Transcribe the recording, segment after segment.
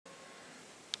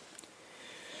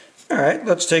Alright,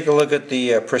 let's take a look at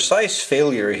the precise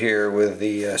failure here with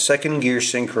the second gear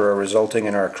synchro resulting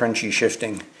in our crunchy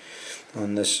shifting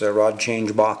on this rod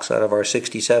change box out of our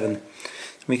 67.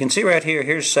 We can see right here,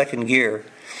 here's second gear,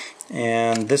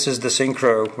 and this is the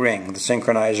synchro ring, the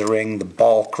synchronizer ring, the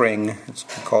bulk ring, it's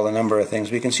called a number of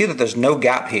things. We can see that there's no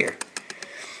gap here.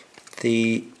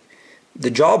 The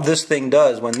job this thing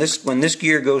does, when this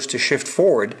gear goes to shift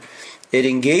forward, it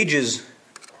engages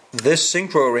this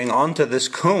synchro ring onto this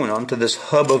cone, onto this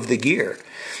hub of the gear.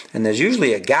 And there's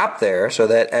usually a gap there so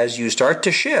that as you start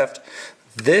to shift,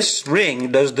 this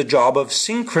ring does the job of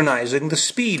synchronizing the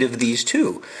speed of these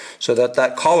two, so that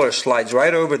that collar slides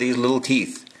right over these little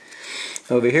teeth.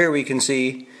 Over here we can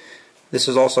see this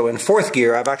is also in fourth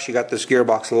gear. I've actually got this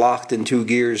gearbox locked in 2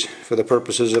 gears for the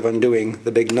purposes of undoing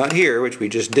the big nut here, which we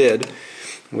just did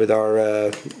with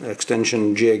our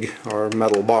extension jig, our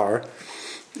metal bar.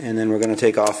 And then we're going to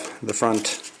take off the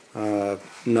front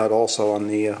nut also on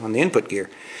the input gear.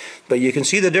 But you can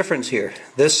see the difference here.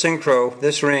 This synchro,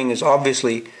 this ring is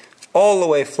obviously all the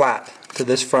way flat to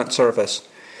this front surface,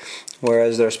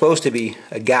 whereas there's supposed to be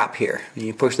a gap here. When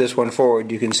you push this one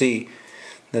forward, you can see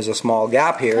there's a small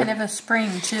gap here. Kind of a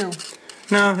spring too.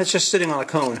 No, it's just sitting on a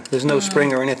cone. There's no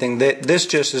spring or anything. This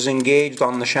just is engaged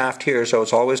on the shaft here, so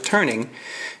it's always turning.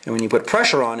 And when you put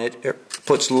pressure on it, it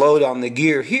puts load on the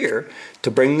gear here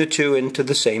to bring the two into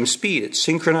the same speed. It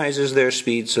synchronizes their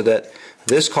speed so that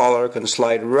this collar can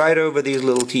slide right over these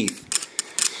little teeth.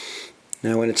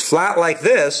 Now when it's flat like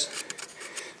this,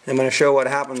 I'm going to show what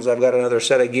happens. I've got another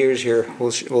set of gears here.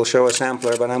 We'll show a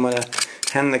sampler, but I'm going to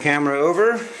hand the camera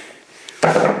over,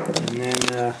 and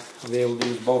then I'll be able to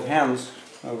use both hands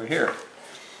over here.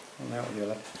 And that will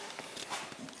do it.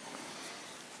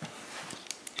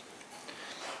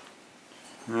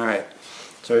 Alright,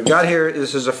 so we've got here,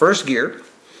 this is the first gear,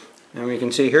 and we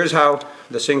can see here's how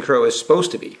the synchro is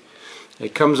supposed to be.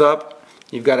 It comes up,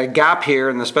 you've got a gap here,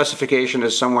 and the specification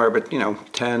is somewhere, but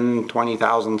 10, 20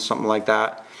 thousandths, something like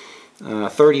that.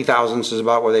 30 thousandths is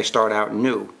about where they start out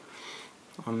new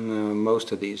on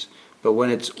most of these. But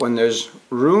when there's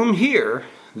room here,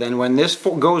 then when this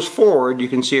goes forward, you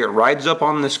can see it rides up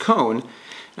on this cone,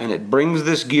 and it brings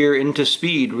this gear into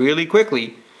speed really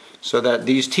quickly, so that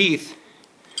these teeth,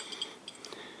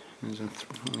 there's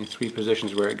only 3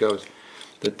 positions where it goes,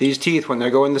 that these teeth, when they're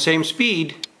going the same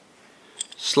speed,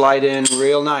 slide in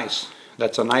real nice.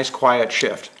 That's a nice quiet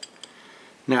shift.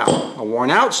 Now, a worn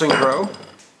out synchro,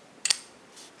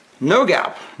 no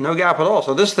gap at all.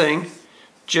 So this thing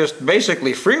just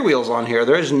basically freewheels on here.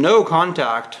 There's no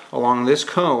contact along this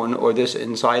cone or this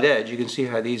inside edge. You can see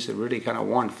how these are really kind of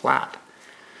worn flat.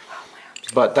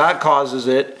 But that causes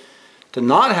it to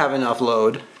not have enough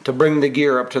load to bring the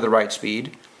gear up to the right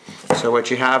speed. So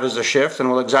what you have is a shift, and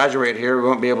we'll exaggerate here. We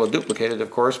won't be able to duplicate it, of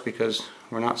course, because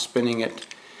we're not spinning it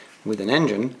with an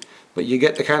engine. But you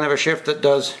get the kind of a shift that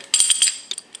does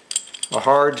a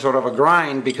hard sort of a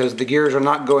grind because the gears are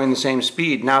not going the same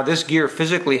speed. Now this gear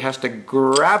physically has to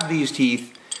grab these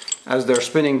teeth as they're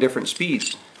spinning different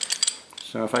speeds.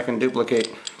 So if I can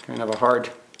duplicate kind of a hard,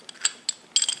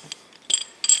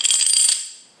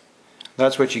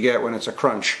 that's what you get when it's a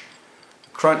crunch.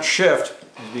 Crunch shift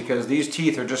is because these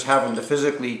teeth are just having to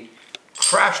physically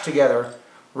crash together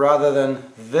rather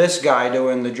than this guy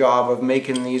doing the job of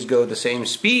making these go the same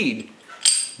speed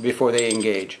before they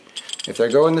engage. If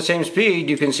they're going the same speed,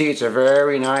 you can see it's a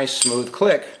very nice smooth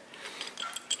click.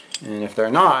 And if they're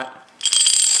not,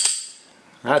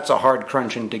 that's a hard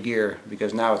crunch into gear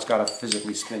because now it's got to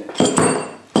physically spin it.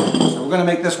 So we're going to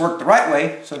make this work the right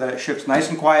way so that it shifts nice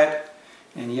and quiet,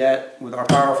 and yet with our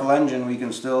powerful engine we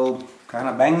can still kind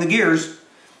of bang the gears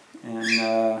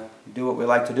and do what we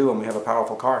like to do when we have a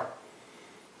powerful car.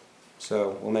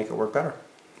 So we'll make it work better.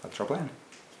 That's our plan.